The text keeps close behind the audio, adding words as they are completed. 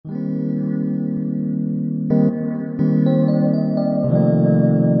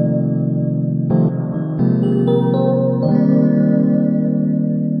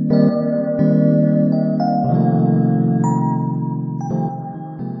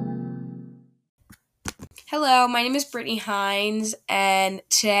Hello, my name is Brittany Hines, and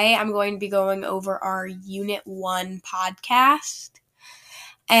today I'm going to be going over our Unit 1 podcast.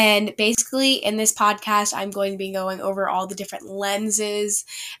 And basically, in this podcast, I'm going to be going over all the different lenses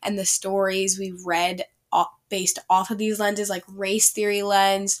and the stories we've read based off of these lenses, like race theory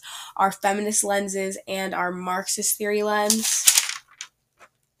lens, our feminist lenses, and our Marxist theory lens.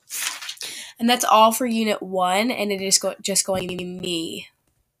 And that's all for Unit 1, and it is just going to be me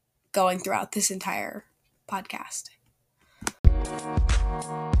going throughout this entire podcast.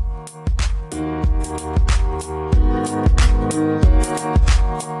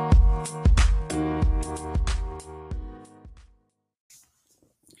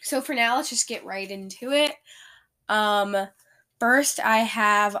 So for now, let's just get right into it. First, I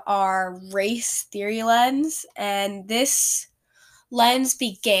have our race theory lens, and this lens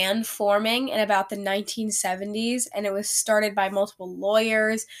began forming in about the 1970s, and it was started by multiple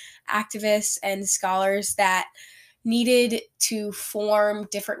lawyers, activists, and scholars that needed to form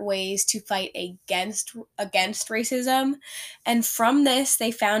different ways to fight against racism. And from this,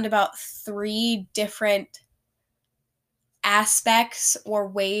 they found about 3 different aspects or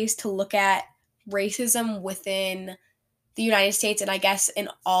ways to look at racism within the United States and I guess in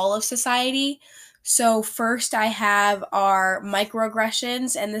all of society. So first I have our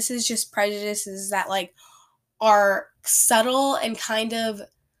microaggressions, and this is just prejudices that are subtle and kind of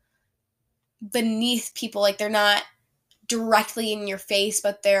beneath people. Like they're not directly in your face,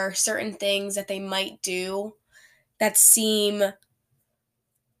 but there are certain things that they might do that seem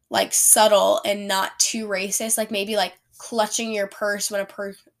like subtle and not too racist. Like maybe like clutching your purse when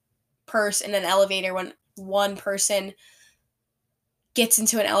purse in an elevator when one person gets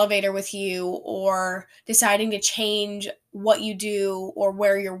into an elevator with you, or deciding to change what you do or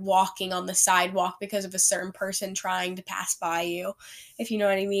where you're walking on the sidewalk because of a certain person trying to pass by you, if you know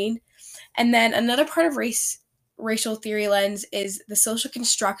what I mean. And then another part of racial theory lens is the social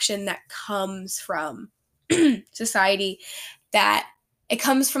construction that comes from society, that it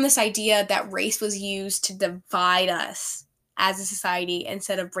comes from this idea that race was used to divide us as a society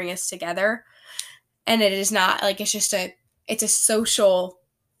instead of bring us together. And it is not like it's a social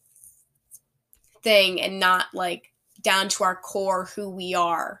thing and not like down to our core who we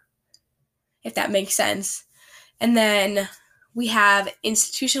are, if that makes sense. And then we have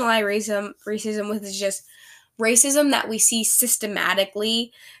institutionalized racism, which is just racism that we see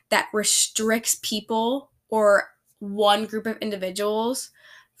systematically that restricts people or one group of individuals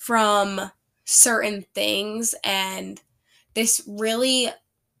from certain things, and this really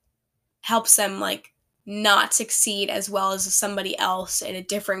helps them not succeed as well as somebody else in a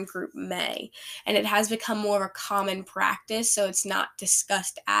different group may. And it has become more of a common practice, so it's not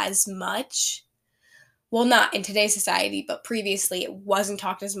discussed as much. Well, not in today's society, but previously it wasn't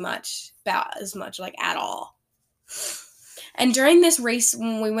talked about as much at all. And during this race,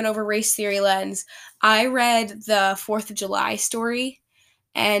 when we went over race theory lens, I read the 4th of July story,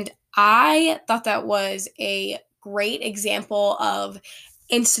 and I thought that was a great example of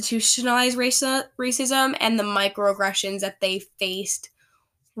institutionalized racism and the microaggressions that they faced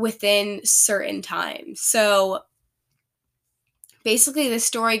within certain times. So basically, this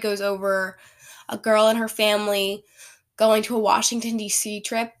story goes over a girl and her family going to a Washington, D.C.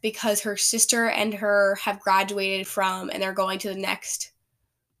 trip because her sister and her have graduated from, and they're going to the next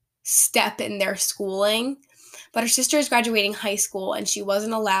step in their schooling. But her sister is graduating high school, and she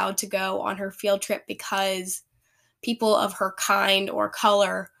wasn't allowed to go on her field trip because people of her kind or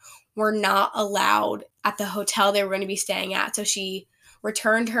color were not allowed at the hotel they were going to be staying at. So she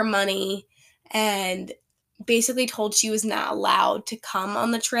returned her money and basically told she was not allowed to come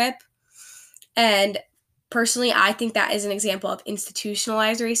on the trip. And personally, I think that is an example of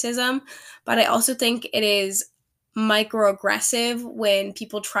institutionalized racism, but I also think it is microaggressive when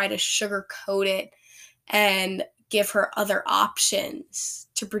people try to sugarcoat it and give her other options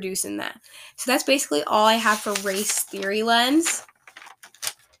to produce in that. So that's basically all I have for race theory lens.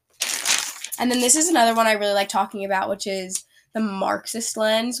 And then this is another one I really like talking about, which is the Marxist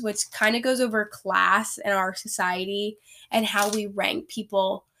lens, which kind of goes over class in our society and how we rank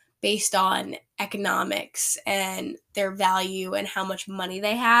people based on economics and their value and how much money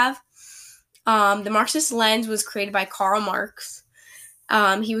they have. The Marxist lens was created by Karl Marx.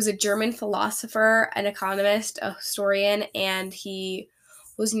 He was a German philosopher, an economist, a historian, and he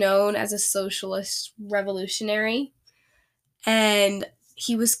was known as a socialist revolutionary. And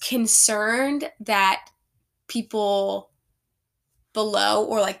he was concerned that people below,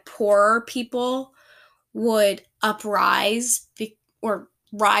 or poorer people, would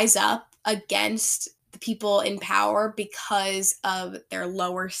rise up against the people in power because of their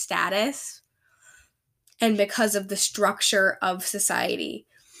lower status. and because of the structure of society.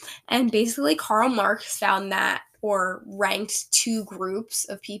 And basically, Karl Marx found that, or ranked two groups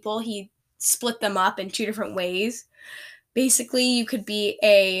of people. He split them up in two different ways. Basically, you could be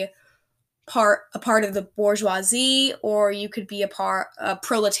a part of the bourgeoisie, or you could be a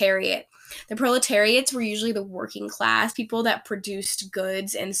proletariat. The proletariats were usually the working class people that produced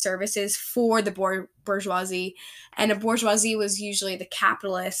goods and services for the bourgeoisie, and a bourgeoisie was usually the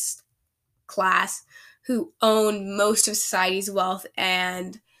capitalist class who owned most of society's wealth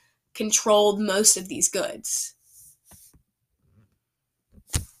and controlled most of these goods.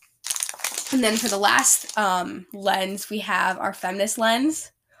 And then for the last lens, we have our feminist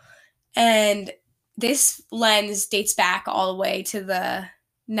lens. And this lens dates back all the way to the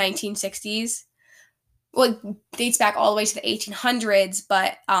 1960s. Well, it dates back all the way to the 1800s,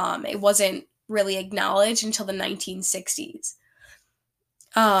 but it wasn't really acknowledged until the 1960s.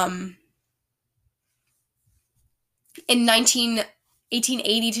 In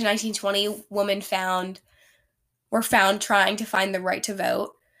 1880 to 1920, women were found trying to find the right to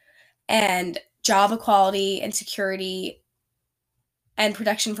vote, and job equality and security and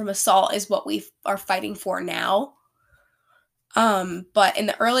protection from assault is what we are fighting for now. But in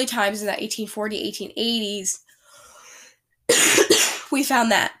the early times, in the 1840s, 1880s, we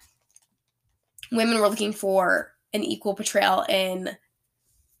found that women were looking for an equal portrayal in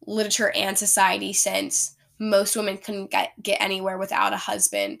literature and society, since most women couldn't get anywhere without a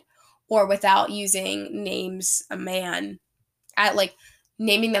husband or without using naming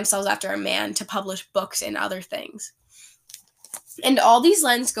themselves after a man to publish books and other things. And all these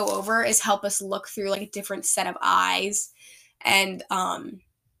lenses go over is help us look through like a different set of eyes and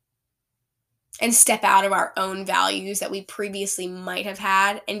step out of our own values that we previously might have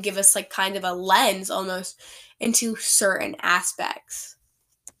had, and give us like kind of a lens almost into certain aspects.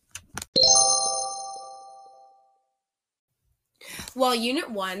 Well, Unit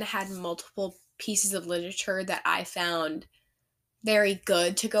 1 had multiple pieces of literature that I found very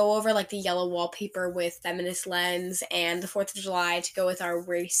good to go over, like the Yellow Wallpaper with feminist lens and the 4th of July to go with our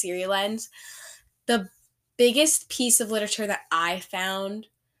race theory lens. The biggest piece of literature that I found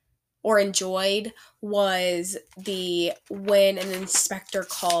or enjoyed was the When an Inspector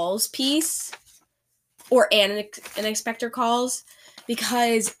Calls piece, or an Inspector Calls,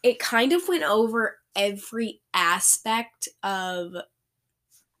 because it kind of went over every aspect of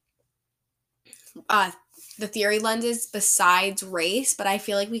the theory lenses besides race, but I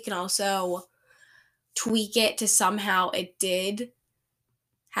feel like we can also tweak it to somehow it did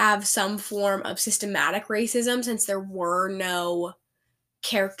have some form of systematic racism, since there were no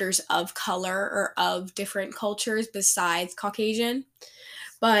characters of color or of different cultures besides Caucasian.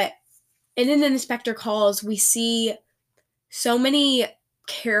 But in an Inspector Calls, we see so many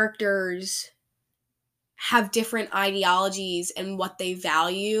characters have different ideologies and what they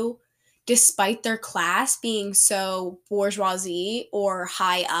value, despite their class being so bourgeoisie or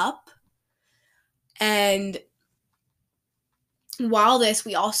high up. And while this,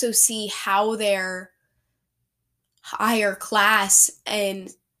 we also see how their higher class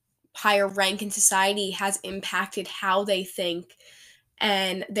and higher rank in society has impacted how they think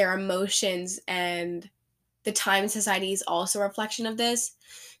and their emotions, and the time in society is also a reflection of this.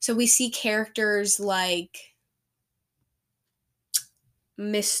 So we see characters like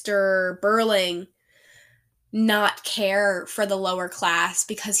Mr. Burling not care for the lower class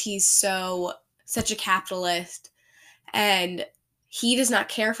because he's such a capitalist, and he does not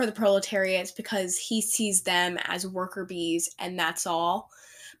care for the proletariats because he sees them as worker bees, and that's all.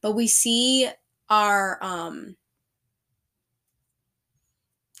 But we see our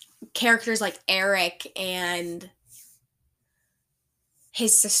characters like Eric and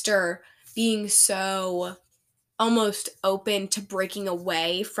his sister being so almost open to breaking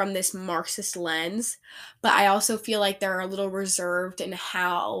away from this Marxist lens, but I also feel like they're a little reserved in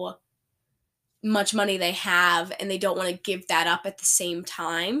how much money they have, and they don't want to give that up at the same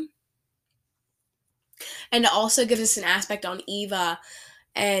time. And it also gives us an aspect on Eva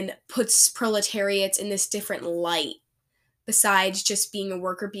and puts proletariats in this different light, besides just being a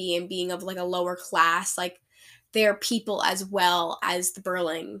worker bee and being of like a lower class. Like, they're people as well as the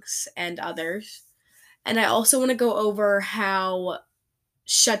Burlings and others. And I also want to go over how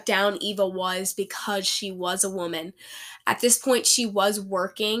shut down Eva was because she was a woman. At this point, she was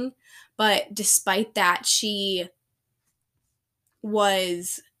working, but despite that, she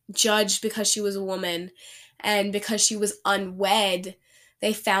was judged because she was a woman, and because she was unwed,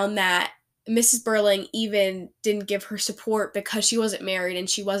 they found that Mrs. Burling even didn't give her support because she wasn't married and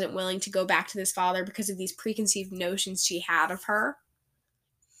she wasn't willing to go back to this father because of these preconceived notions she had of her.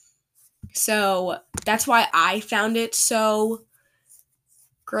 So that's why I found it so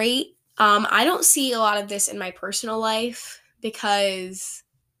great. I don't see a lot of this in my personal life because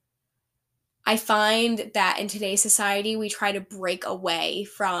I find that in today's society, we try to break away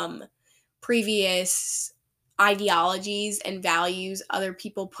from previous ideologies and values other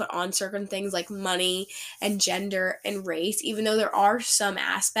people put on certain things like money and gender and race. Even though there are some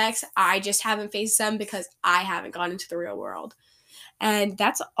aspects, I just haven't faced them because I haven't gone into the real world. And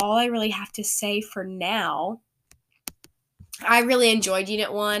that's all I really have to say for now. I really enjoyed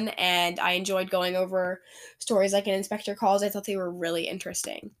Unit 1, and I enjoyed going over stories like an Inspector Calls. I thought they were really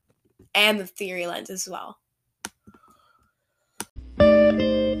interesting. And the theory lens as well.